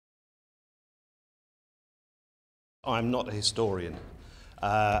I'm not a historian,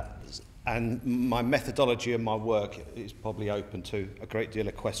 and my methodology and my work is probably open to a great deal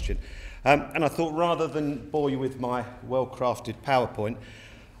of question. And I thought rather than bore you with my well-crafted PowerPoint,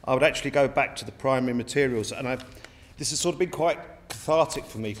 I would actually go back to the primary materials, and this has sort of been quite cathartic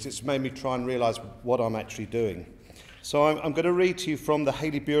for me because it's made me try and realise what I'm actually doing. So I'm going to read to you from the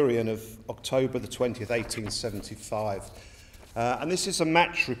Haileybury of October the 20th, 1875. And this is a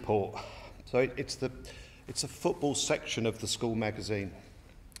match report. So it's a football section of the school magazine.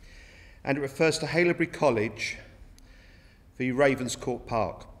 And it refers to Haileybury College v Ravenscourt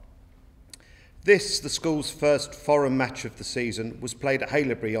Park. This, the school's first foreign match of the season, was played at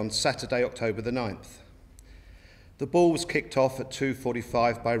Haileybury on Saturday, October the 9th. The ball was kicked off at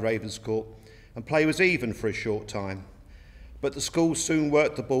 2:45 by Ravenscourt, and play was even for a short time. But the school soon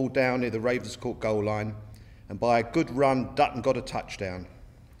worked the ball down near the Ravenscourt goal line, and by a good run, Dutton got a touchdown.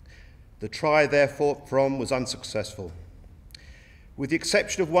 The try, therefore, was unsuccessful. With the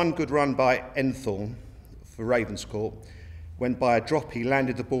exception of one good run by Enthorne for Ravenscourt, when by a drop he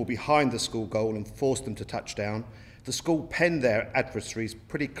landed the ball behind the school goal and forced them to touchdown, the school penned their adversaries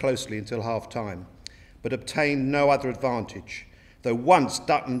pretty closely until half-time, but obtained no other advantage, though once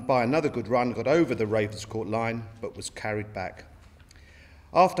Dutton, by another good run, got over the Ravenscourt line, but was carried back.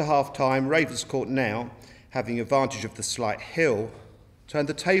 After half-time, Ravenscourt now, having advantage of the slight hill, turned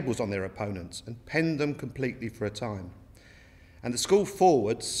the tables on their opponents and penned them completely for a time. And the school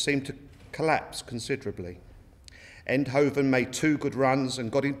forwards seemed to collapse considerably. Endhoven made 2 good runs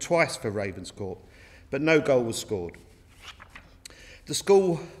and got in twice for Ravenscourt, but no goal was scored. The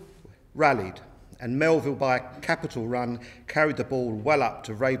school rallied, and Melville, by a capital run, carried the ball well up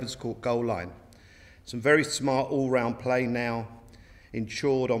to Ravenscourt goal line. Some very smart all-round play now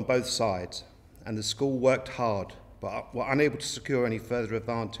ensured on both sides, and the school worked hard, but were unable to secure any further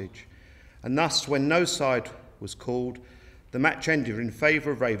advantage. And thus, when no side was called, the match ended in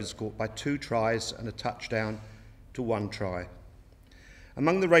favour of Ravenscourt by 2 tries and a touchdown to 1 try.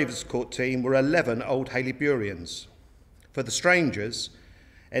 Among the Ravenscourt team were 11 old Haileyburyans. For the strangers,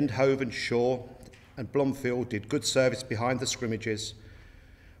 Endhoven, Shaw and Blomfield did good service behind the scrimmages,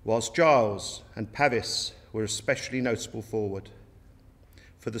 whilst Giles and Pavis were especially noticeable forward.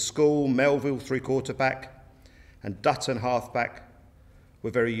 For the school, Melville, 3/4 back, and Dutton, half-back, were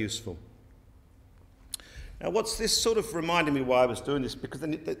very useful. Now, what's this sort of reminding me why I was doing this? Because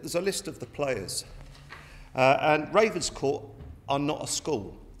then there's a list of the players. And Ravenscourt are not a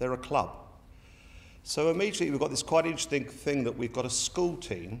school, they're a club. So immediately we've got this quite interesting thing that we've got a school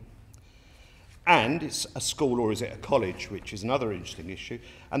team, and it's a school, or is it a college, which is another interesting issue,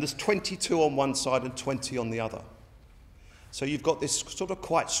 and there's 22 on one side and 20 on the other. So you've got this sort of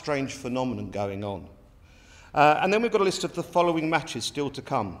quite strange phenomenon going on. And then we've got a list of the following matches still to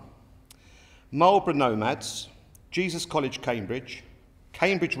come. Marlborough Nomads, Jesus College Cambridge,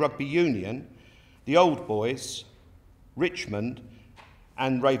 Cambridge Rugby Union, the Old Boys, Richmond,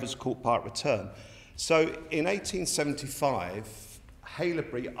 and Ravenscourt Park Return. So in 1875,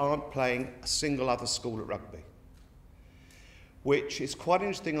 Haileybury aren't playing a single other school at rugby, which is quite an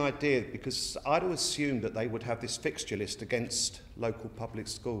interesting idea because I'd have assumed that they would have this fixture list against local public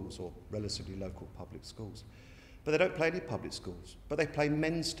schools or relatively local public schools. But they don't play any public schools, but they play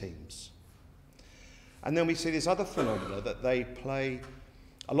men's teams. And then we see this other phenomena that they play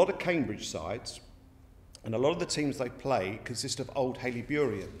a lot of Cambridge sides, and a lot of the teams they play consist of old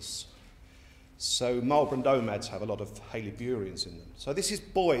Haileyburyans. So Marlborough Nomads have a lot of Haileyburyans in them. So this is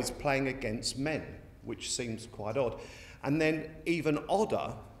boys playing against men, which seems quite odd. And then even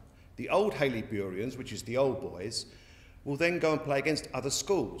odder, the old Haileyburyans, which is the Old Boys, will then go and play against other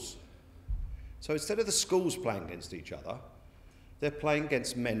schools. So instead of the schools playing against each other, they're playing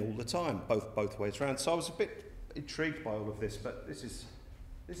against men all the time, both ways around. So I was a bit intrigued by all of this, but this is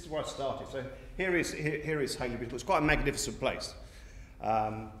where I started. So here is Haileybury. It's quite a magnificent place.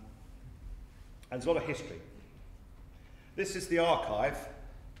 And there's a lot of history. This is the archive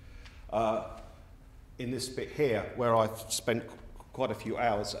in this bit here, where I've spent quite a few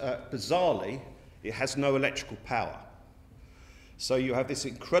hours. Bizarrely, it has no electrical power. So you have this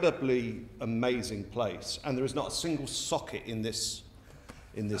incredibly amazing place, and there is not a single socket in this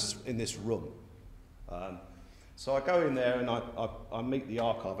room. So I go in there and I meet the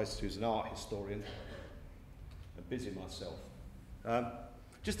archivist, who's an art historian, and busy myself.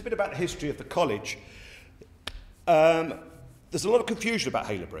 Just a bit about the history of the college. There's a lot of confusion about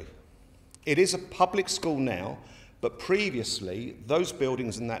Haileybury. It is a public school now, but previously those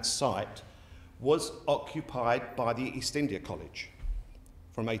buildings and that site was occupied by the East India College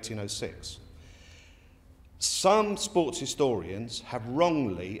from 1806. Some sports historians have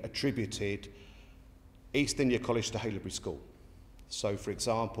wrongly attributed East India College to Haileybury School. So, for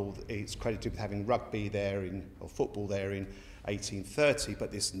example, it's credited with having rugby there or football there in 1830,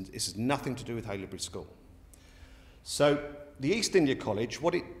 but this has nothing to do with Haileybury School. So, the East India College,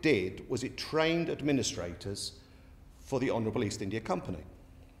 what it did was it trained administrators for the Honourable East India Company.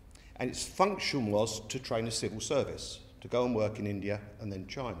 And its function was to train a civil service, to go and work in India and then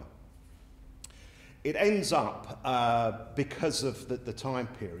China. It ends up, because of the time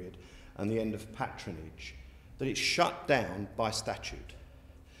period and the end of patronage, that it's shut down by statute.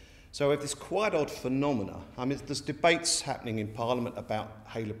 So we have this quite odd phenomena. I mean, there's debates happening in Parliament about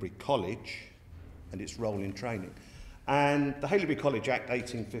Haileybury College and its role in training. And the Haileybury College Act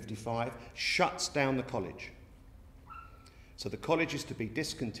 1855 shuts down the college. So the college is to be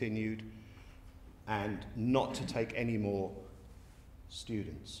discontinued and not to take any more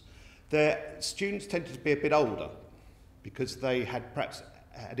students. The students tended to be a bit older because they had perhaps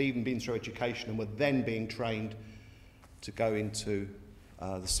had even been through education and were then being trained to go into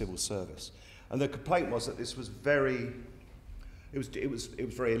the civil service. And the complaint was that this was very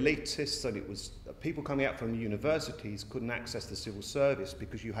very elitist, and it was people coming out from the universities couldn't access the civil service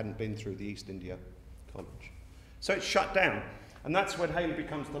because you hadn't been through the East India College. So it's shut down, and that's when Haileybury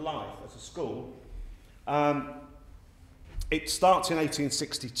comes to life as a school. It starts in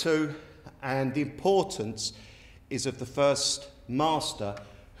 1862, and the importance is of the first master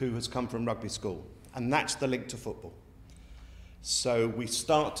who has come from rugby school, and that's the link to football. So we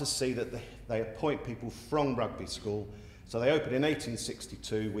start to see that they appoint people from rugby school. So they opened in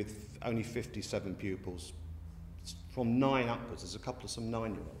 1862 with only 57 pupils, from 9 upwards. There's a couple of some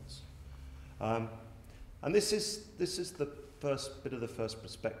 9-year-olds. And this is the first bit of the first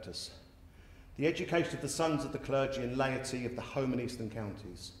prospectus. The education of the sons of the clergy and laity of the home and eastern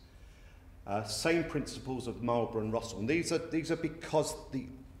counties. Same principles of Marlborough and Russell. And these are because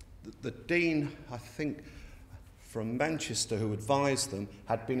the dean, I think, from Manchester, who advised them,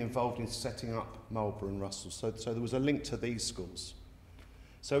 had been involved in setting up Marlborough and Russell. So there was a link to these schools.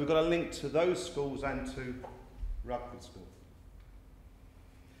 So we've got a link to those schools and to rugby school.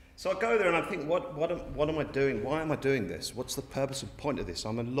 So I go there and I think, what am I doing? Why am I doing this? What's the purpose and point of this?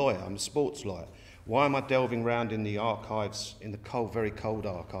 I'm a lawyer, I'm a sports lawyer. Why am I delving around in the archives, in the cold, very cold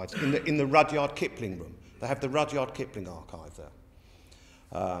archives, in the Rudyard Kipling room? They have the Rudyard Kipling archive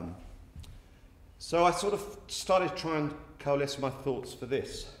there. So I sort of started trying to coalesce my thoughts for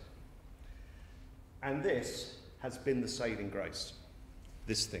this. And this has been the saving grace,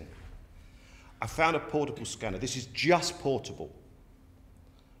 this thing. I found a portable scanner. This is just portable,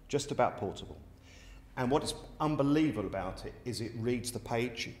 just about portable. And what is unbelievable about it is it reads the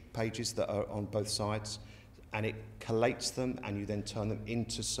pages that are on both sides, and it collates them, and you then turn them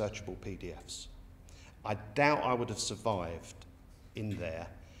into searchable PDFs. I doubt I would have survived in there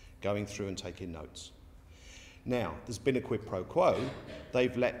going through and taking notes. Now, there's been a quid pro quo.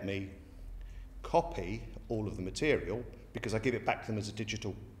 They've let me copy all of the material because I give it back to them as a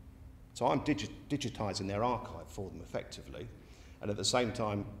digital. So I'm digitising their archive for them effectively, and at the same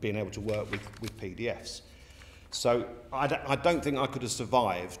time being able to work with PDFs. So I don't think I could have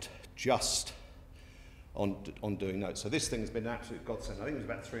survived just on doing notes. So this thing has been an absolute godsend. I think it was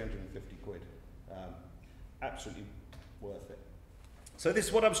about 350 quid. Absolutely worth it. So this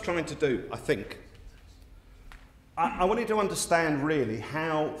is what I was trying to do, I think. I wanted to understand really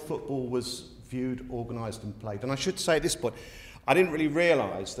how football was viewed, organised and played. And I should say at this point, I didn't really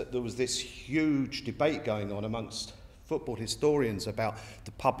realise that there was this huge debate going on amongst football historians about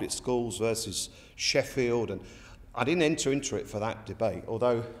the public schools versus Sheffield, and I didn't enter into it for that debate,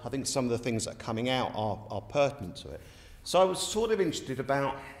 although I think some of the things that are coming out are pertinent to it. So I was sort of interested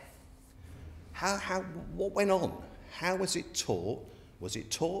about what went on. How was it taught? Was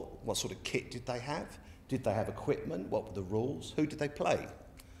it taught? What sort of kit did they have? Did they have equipment? What were the rules? Who did they play?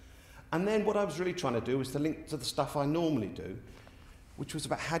 And then what I was really trying to do was to link to the stuff I normally do, which was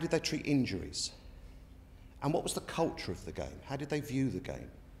about how did they treat injuries? And what was the culture of the game? How did they view the game?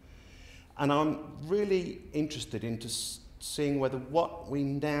 And I'm really interested into seeing whether what we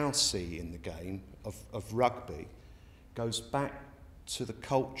now see in the game of rugby goes back to the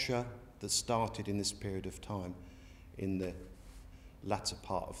culture that started in this period of time in the latter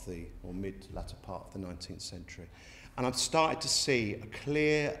part of the, or mid-latter part of the 19th century. And I've started to see a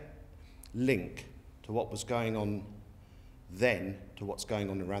clear link to what was going on then to what's going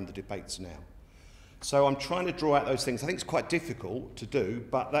on around the debates now. So I'm trying to draw out those things. I think it's quite difficult to do,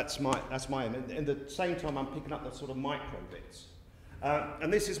 but that's my aim. And at the same time, I'm picking up the sort of micro bits.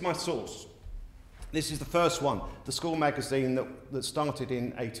 And this is my source. This is the first one, the school magazine that started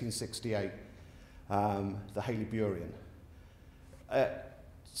in 1868, the Haileybury.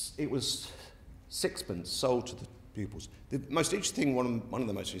 It was sixpence sold to the pupils. The most interesting thing, one of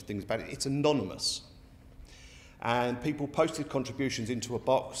the most interesting things about it, it's anonymous. And people posted contributions into a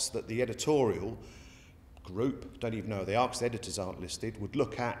box that the editorial group, don't even know who they are because the editors aren't listed, would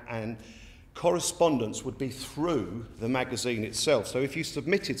look at, and correspondence would be through the magazine itself. So if you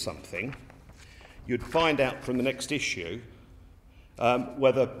submitted something, you'd find out from the next issue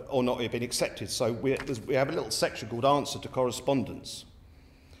whether or not it had been accepted. So we have a little section called Answer to Correspondence.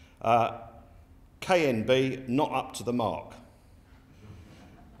 KNB, not up to the mark.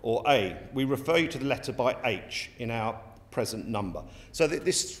 Or A, we refer you to the letter by H in our present number. So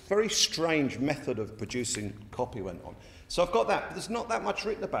this very strange method of producing copy went on. So I've got that, but there's not that much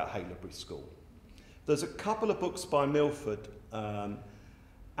written about Haileybury School. There's a couple of books by Milford, and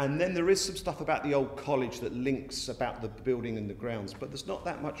then there is some stuff about the old college that links about the building and the grounds, but there's not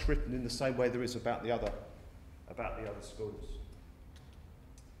that much written in the same way there is about the other schools.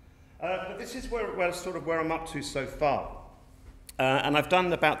 But this is where I'm up to so far. And I've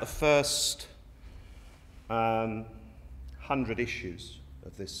done about the first 100 issues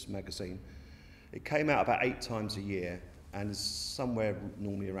of this magazine. It came out about 8 times a year and is somewhere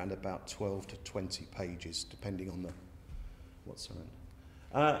normally around about 12 to 20 pages, depending on what's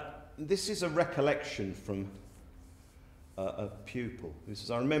around. This is a recollection from a pupil who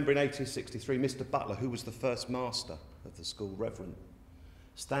says, I remember in 1863, Mr. Butler, who was the first master of the school, Reverend,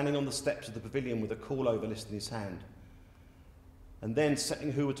 standing on the steps of the pavilion with a call-over list in his hand, and then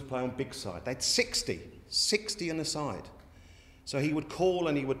setting who were to play on big side. They had 60 on a side. So he would call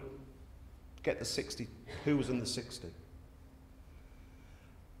and he would get the 60, who was in the 60.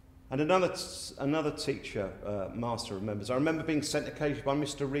 And another teacher, master, remembers, I remember being sent occasionally by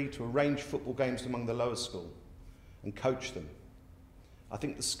Mr. Reed to arrange football games among the lower school and coach them. I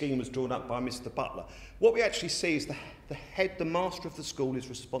think the scheme was drawn up by Mr. Butler. What we actually see is the master of the school is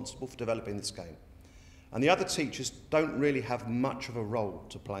responsible for developing this game. And the other teachers don't really have much of a role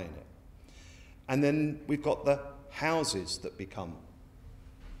to play in it. And then we've got the houses that become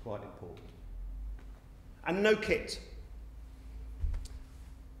quite important. And no kit.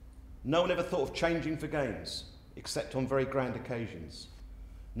 No one ever thought of changing for games, except on very grand occasions.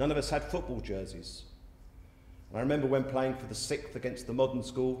 None of us had football jerseys. And I remember when playing for the 6th against the modern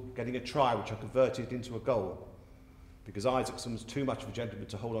school, getting a try which I converted into a goal, because Isaacson was too much of a gentleman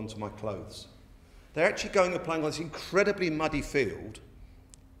to hold on to my clothes. They're actually going and playing on this incredibly muddy field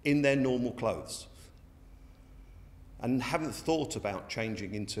in their normal clothes and haven't thought about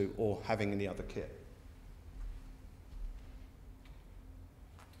changing into or having any other kit.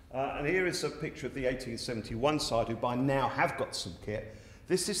 And here is a picture of the 1871 side, who by now have got some kit.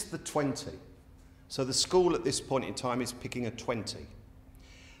 This is the 20. So the school at this point in time is picking a 20.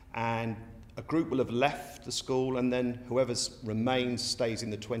 And a group will have left the school, and then whoever remains stays in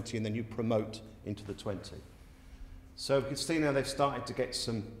the 20, and then you promote into the 20. So you can see now they've started to get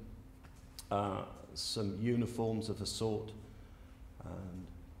some uniforms of a sort. And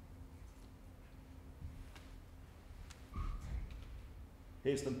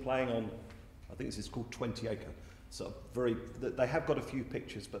here's them playing on, I think this is called 20 acre. So they have got a few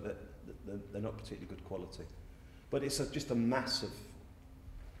pictures, but they're not particularly good quality. But it's just a massive.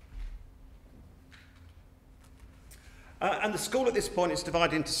 And the school at this point is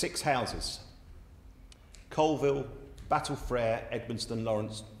divided into 6 houses. Colville, Battle Frere, Edmonstone,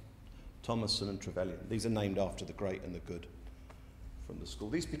 Lawrence, Thomason and Trevelyan. These are named after the great and the good from the school.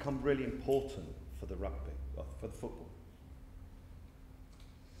 These become really important for the rugby, for the football.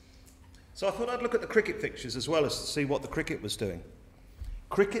 So I thought I'd look at the cricket fixtures as well as to see what the cricket was doing.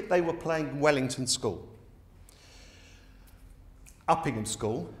 Cricket, they were playing Wellington School, Uppingham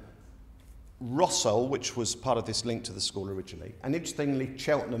School, Rossall, which was part of this link to the school originally, and interestingly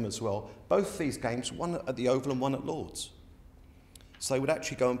Cheltenham as well. Both these games, one at the Oval and one at Lord's. So they would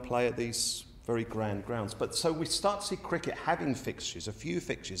actually go and play at these very grand grounds. But so we start to see cricket having fixtures, a few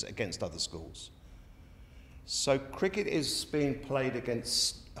fixtures against other schools. So cricket is being played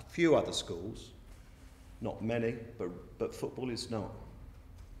against a few other schools, not many, but football is not.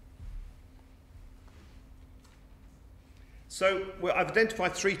 So I've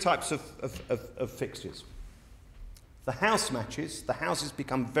identified 3 types of fixtures. The house matches, the houses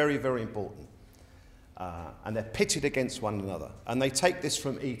become very, very important. And they're pitted against one another. And they take this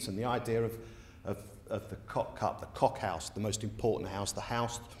from Eton, the idea of the cock cup, the cock house, the most important house,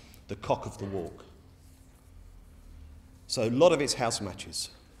 the cock of the walk. So a lot of it's house matches.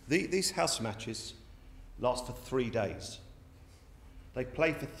 These house matches last for 3 days. They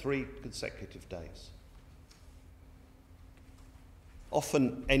play for 3 consecutive days.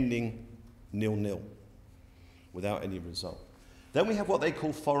 Often ending 0-0 without any result. Then we have what they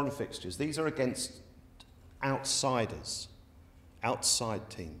call foreign fixtures. These are against outsiders, outside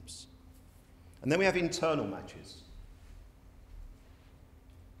teams. And then we have internal matches.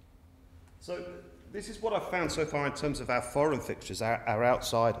 So this is what I've found so far in terms of our foreign fixtures, our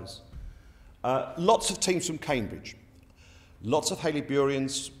outsiders. Lots of teams from Cambridge. Lots of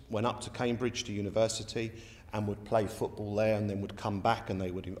Haileyburyans went up to Cambridge to university and would play football there, and then would come back and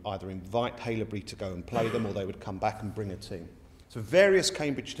they would either invite Haileybury to go and play them, or they would come back and bring a team. So various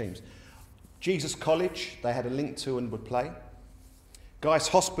Cambridge teams. Jesus College, they had a link to and would play. Guy's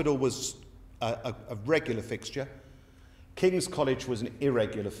Hospital was a regular fixture. King's College was an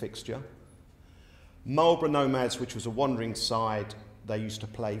irregular fixture. Marlborough Nomads, which was a wandering side, they used to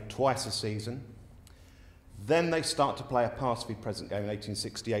play twice a season. Then they start to play a past-present game in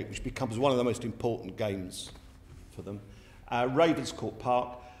 1868, which becomes one of the most important games for them. Ravenscourt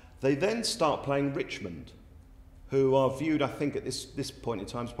Park. They then start playing Richmond, who are viewed, I think, at this point in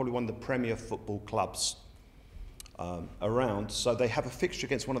time as probably one of the premier football clubs around. So they have a fixture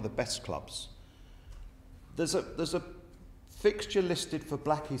against one of the best clubs. There's a fixture listed for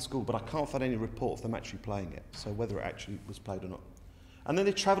Blackheath School, but I can't find any report of them actually playing it, so whether it actually was played or not. And then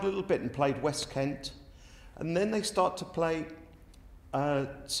they travelled a little bit and played West Kent, and then they start to play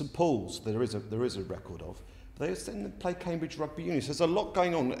St Paul's. There is a record of. They then play Cambridge Rugby Union. So there's a lot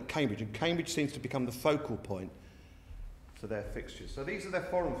going on at Cambridge, and Cambridge seems to become the focal point for their fixtures. So these are their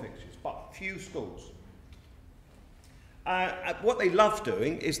foreign fixtures, but few schools. What they love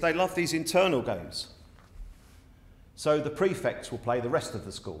doing is they love these internal games. So the prefects will play the rest of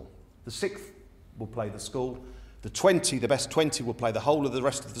the school. The 6th will play the school. The best 20 will play the whole of the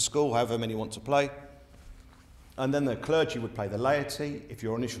rest of the school, however many want to play. And then the clergy would play the laity. If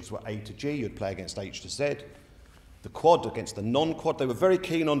your initials were A to G, you'd play against H to Z. The quad against the non-quad. They were very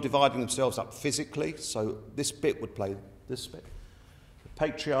keen on dividing themselves up physically, so this bit would play this bit. The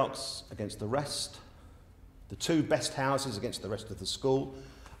patriarchs against the rest. The 2 best houses against the rest of the school.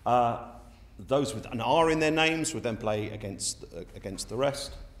 Those with an R in their names would then play against the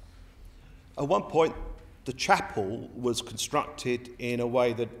rest. At one point, the chapel was constructed in a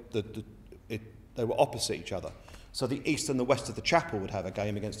way that they were opposite each other. So the east and the west of the chapel would have a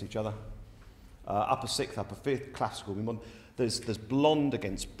game against each other. Upper 6th, upper 5th, classical. There's blonde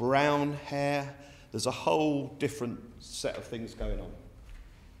against brown hair. There's a whole different set of things going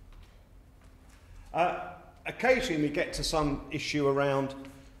on. Occasionally we get to some issue around,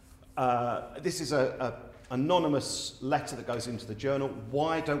 this is an anonymous letter that goes into the journal.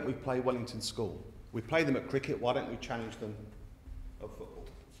 Why don't we play Wellington School? We play them at cricket, why don't we challenge them at football?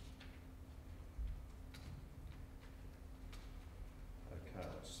 Okay,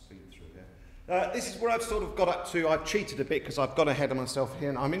 I'll speed through here. This is where I've sort of got up to. I've cheated a bit because I've gone ahead of myself here,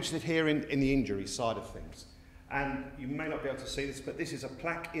 and I'm interested here in the injury side of things. And you may not be able to see this, but this is a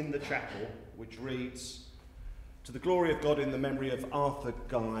plaque in the chapel which reads, "To the glory of God, in the memory of Arthur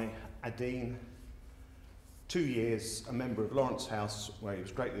Guy Adine, 2 years, a member of Lawrence House, where he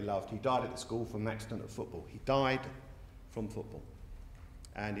was greatly loved. He died at the school from an accident of football." He died from football.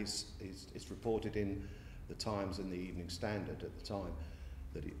 And it's reported in the Times and the Evening Standard at the time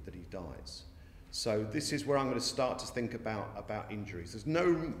that he dies. So this is where I'm going to start to think about injuries. There's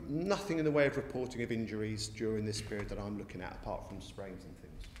nothing in the way of reporting of injuries during this period that I'm looking at, apart from sprains and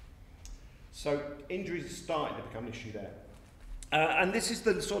things. So injuries are starting to become an issue there. And this is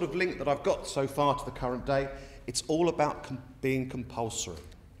the sort of link that I've got so far to the current day. It's all about being compulsory.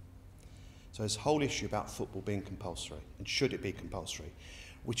 So this whole issue about football being compulsory, and should it be compulsory,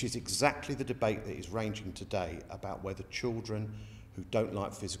 which is exactly the debate that is raging today about whether children who don't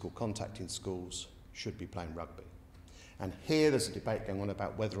like physical contact in schools should be playing rugby. And here there's a debate going on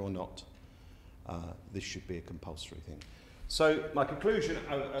about whether or not this should be a compulsory thing. So my conclusion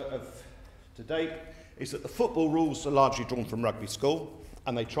of today is that the football rules are largely drawn from rugby school,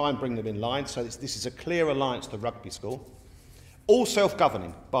 and they try and bring them in line, so this is a clear alliance to rugby school. All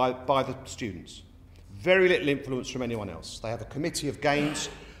self-governing by the students. Very little influence from anyone else. They have a committee of games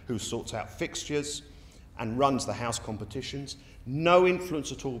who sorts out fixtures and runs the house competitions. No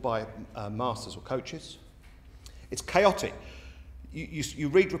influence at all by masters or coaches. It's chaotic. You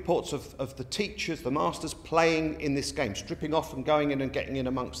read reports of the teachers, the masters, playing in this game, stripping off and going in and getting in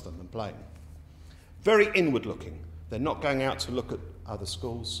amongst them and playing. Very inward-looking. They're not going out to look at other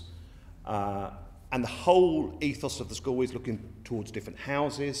schools. And the whole ethos of the school is looking towards different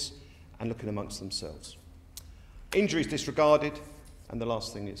houses and looking amongst themselves. Injuries disregarded, and the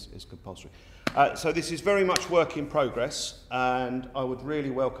last thing is compulsory. So this is very much work in progress, and I would really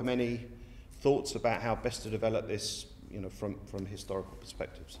welcome any thoughts about how best to develop this, from historical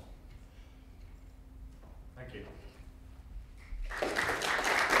perspectives. Thank you.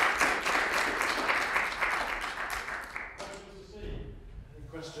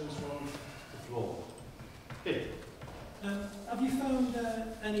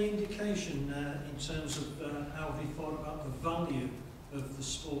 education in terms of how they thought about the value of the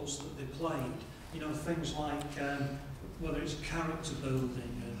sports that they played. You know, things like whether it's character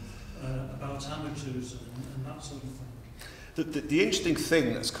building and about amateurs and that sort of thing. The interesting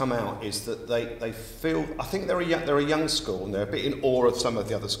thing that's come out is that they feel, I think they're a young school and they're a bit in awe of some of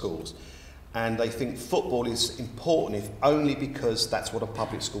the other schools, and they think football is important if only because that's what a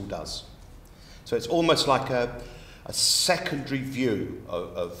public school does. So it's almost like a secondary view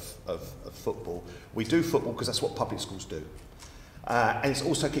of football. We do football because that's what public schools do. And it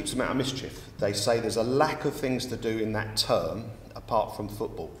also keeps them out of mischief. They say there's a lack of things to do in that term apart from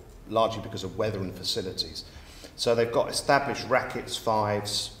football, largely because of weather and facilities. So they've got established rackets,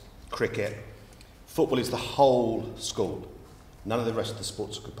 fives, cricket. Football is the whole school. None of the rest of the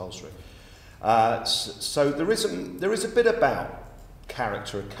sports are compulsory. So there is a bit about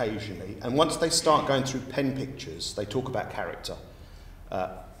character occasionally, and once they start going through pen pictures, they talk about character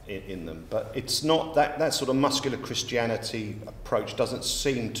in them. But it's not that sort of muscular Christianity approach doesn't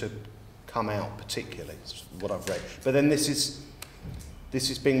seem to come out particularly, is what I've read. But then this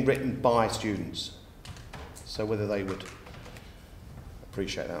is being written by students, so whether they would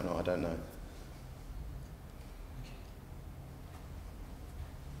appreciate that or not, I don't know.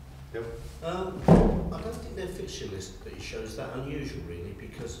 I don't think their fixture list that it shows that unusual really,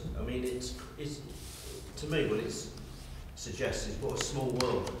 because I mean it's to me what it suggests is what a small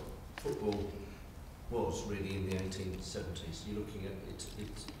world football was really in the 1870s. You're looking at it's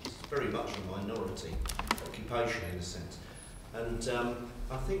very much a minority occupation in a sense, and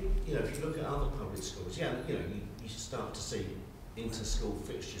I think if you look at other public schools, you start to see inter-school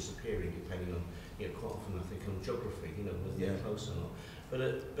fixtures appearing depending on quite often I think on geography, whether they're close or not.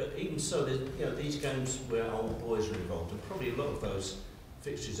 But even so, these games where old boys are involved, and probably a lot of those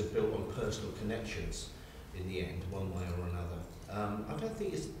fixtures are built on personal connections in the end, one way or another. I don't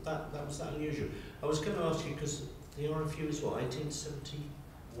think that was that unusual. I was going to ask you, because the RFU is what,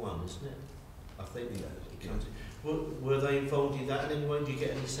 1871, isn't it? I think. Yeah. Were they involved in that in any way? Do you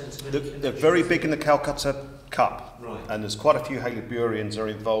get any sense of it? They're very big in the Calcutta Cup, right. And there's quite a few Haileyburyans are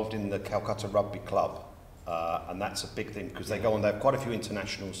involved in the Calcutta Rugby Club. And that's a big thing because they go on, they have quite a few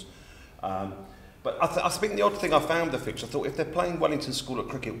internationals. But I think the odd thing I found with the fixture, I thought if they're playing Wellington School at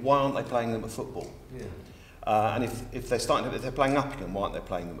cricket, why aren't they playing them at football? Yeah. And if they're playing Uppingham, why aren't they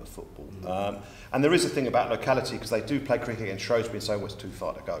playing them at football? And there is a thing about locality because they do play cricket against Shrewsbury and say, well, it's too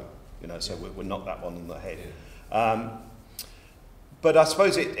far to go, so we'll knock that one on the head. Yeah. But I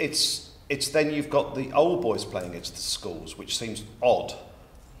suppose it's then you've got the old boys playing against the schools, which seems odd.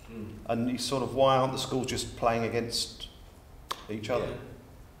 And you sort of, why aren't the schools just playing against each other?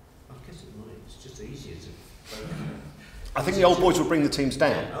 I guess it might. It's just easier to. I think the old boys would bring the teams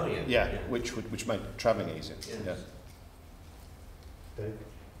down. Yeah. Oh yeah. Yeah. Which made travelling easier. Yes. Yeah. Dave?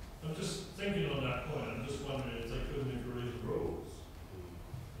 I'm just thinking on that point. I'm just wondering if they couldn't agree the rules.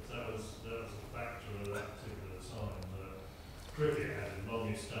 If that was a factor at that particular time. Cricket had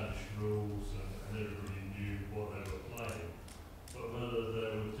long-established rules and everybody knew what they were playing. But whether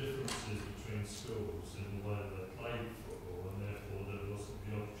there were differences between schools in the way they played football, and therefore there wasn't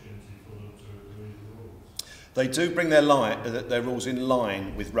the opportunity for them to agree the rules. They do bring their rules in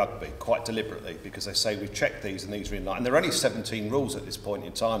line with rugby quite deliberately because they say we've checked these and these are in line. And there are only 17 rules at this point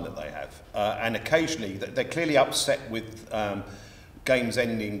in time that they have. And occasionally they're clearly upset with games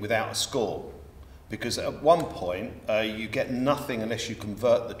ending without a score. Because at one point you get nothing unless you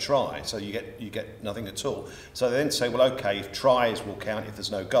convert the try, so you get nothing at all. So they then say, well, okay, if tries will count if there's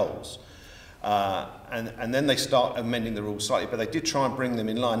no goals, and then they start amending the rules slightly. But they did try and bring them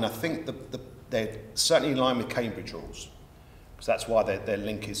in line. I think they're certainly in line with Cambridge rules, because that's why their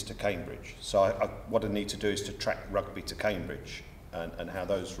link is to Cambridge. So what I need to do is to track rugby to Cambridge and how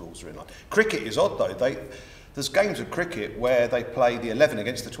those rules are in line. Cricket is odd though. There's games of cricket where they play the 11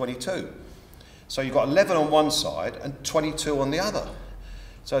 against the 22. So you've got 11 on one side and 22 on the other.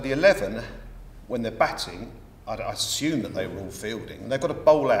 So the 11, when they're batting, I assume that they were all fielding, they've got to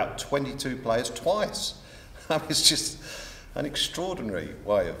bowl out 22 players twice. It's just an extraordinary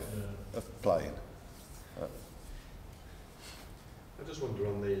way of playing. I just wonder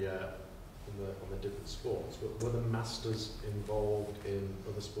on the different sports, were the masters involved in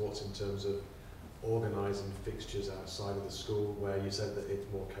other sports in terms of organising fixtures outside of the school, where you said that it's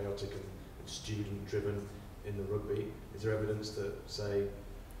more chaotic and student driven in the rugby? Is there evidence that, say,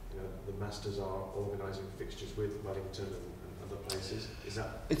 the masters are organising fixtures with Wellington and other places? Is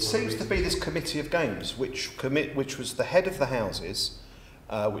that? It seems to be this committee of games, which was the head of the houses,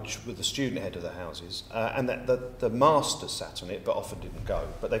 which was the student head of the houses, and that the master sat on it, but often didn't go.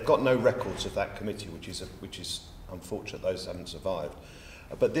 But they've got no records of that committee, which is unfortunate. Those haven't survived.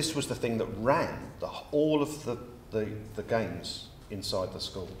 But this was the thing that ran all of the games inside the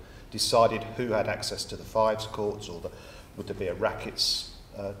school, decided who had access to the fives courts, or would there be a rackets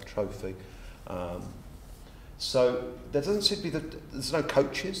trophy. So there doesn't seem to be there's no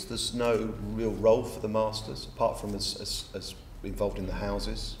coaches, there's no real role for the masters, apart from as involved in the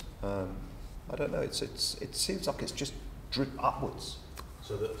houses. I don't know, it seems like it's just drip upwards.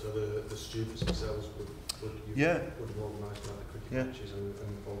 So the students themselves would organise the cricket matches and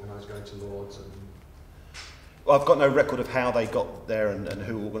organise going to Lords and... Well, I've got no record of how they got there and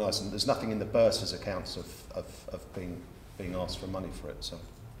who organised them. There's nothing in the bursar's accounts of being asked for money for it. So.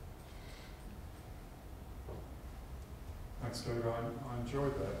 Thanks, Dave. I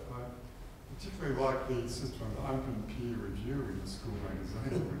enjoyed that. I particularly like the system of open peer review in the school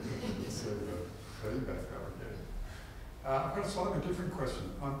magazine, which is feedback I would get. I've got a slightly different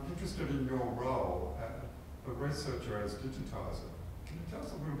question. I'm interested in your role as a researcher as digitiser. Can you tell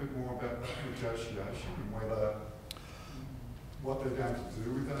us a little bit more about that negotiation and what they're going to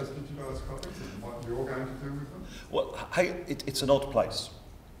do with those digitised copies and what you're going to do with them? Well, hey, it's an odd place.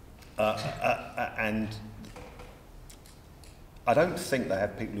 And I don't think they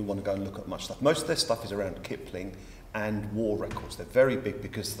have people who want to go and look at much stuff. Most of their stuff is around Kipling and war records. They're very big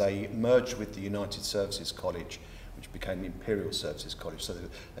because they merged with the United Services College, which became the Imperial Services College. So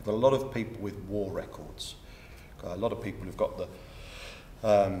they've got a lot of people with war records. Got a lot of people who've got the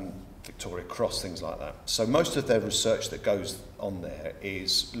Victoria Cross, things like that. So most of their research that goes on there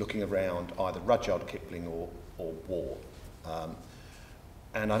is looking around either Rudyard Kipling or war.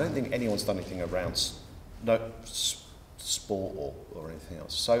 And I don't think anyone's done anything around sport or anything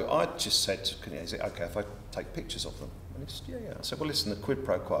else. So I just said, is it okay if I take pictures of them? And he said, yeah. I said, well, listen, the quid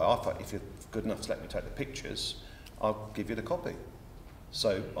pro quo, I thought if you're good enough to let me take the pictures, I'll give you the copy.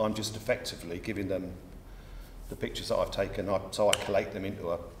 So I'm just effectively giving them the pictures that I've taken, so I collate them into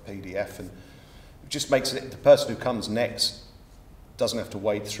a PDF, and it just makes it, the person who comes next doesn't have to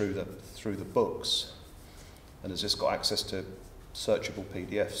wade through the books and has just got access to searchable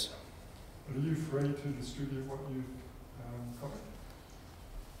PDFs. But are you free to distribute what you've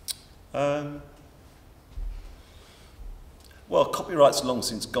copied? Well, copyright's long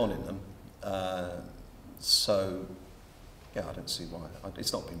since gone in them, so yeah, I don't see why.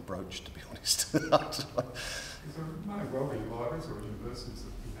 It's not been broached, to be honest. There may well be libraries or universities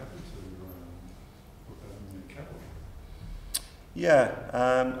that would be happy to put that in their catalogue.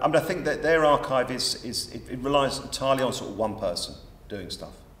 Yeah, I mean, I think that their archive it relies entirely on sort of one person doing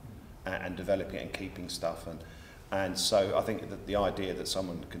stuff and developing it and keeping stuff, and so I think that the idea that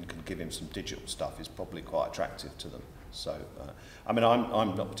someone can give him some digital stuff is probably quite attractive to them. So, I mean, I'm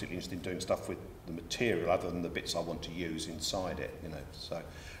not particularly interested in doing stuff with the material other than the bits I want to use inside it, you know. So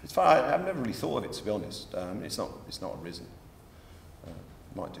it's fine. I've never really thought of it, to be honest. It's not arisen.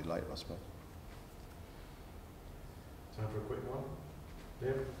 Might do later, I suppose. Time for a quick one.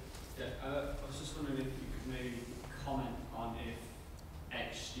 Yeah. Yeah. I was just wondering if you could maybe comment on if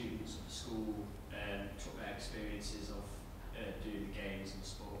ex-students of the school took their experiences of doing the games and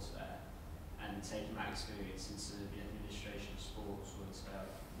sports there and taking that experience into the administration of sports with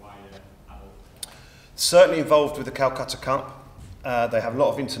wider adult. Certainly involved with the Calcutta Cup. They have a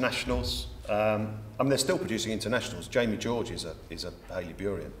lot of internationals. I mean, they're still producing internationals. Jamie George is a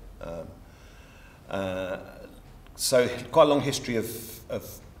Haileyburyan. So quite a long history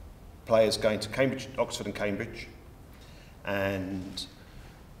of players going to Cambridge, Oxford and Cambridge, and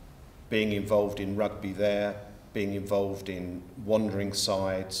being involved in rugby there, being involved in wandering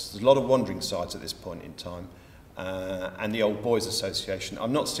sides. There's a lot of wandering sides at this point in time. And the Old Boys Association.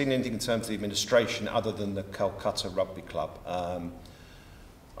 I've not seen anything in terms of the administration other than the Calcutta Rugby Club.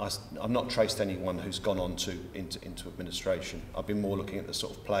 I've not traced anyone who's gone on into administration. I've been more looking at the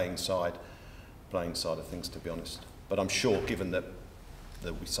sort of playing side of things, to be honest. But I'm sure, given that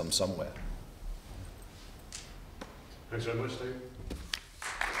there'll be some somewhere. Thanks very much, Steve.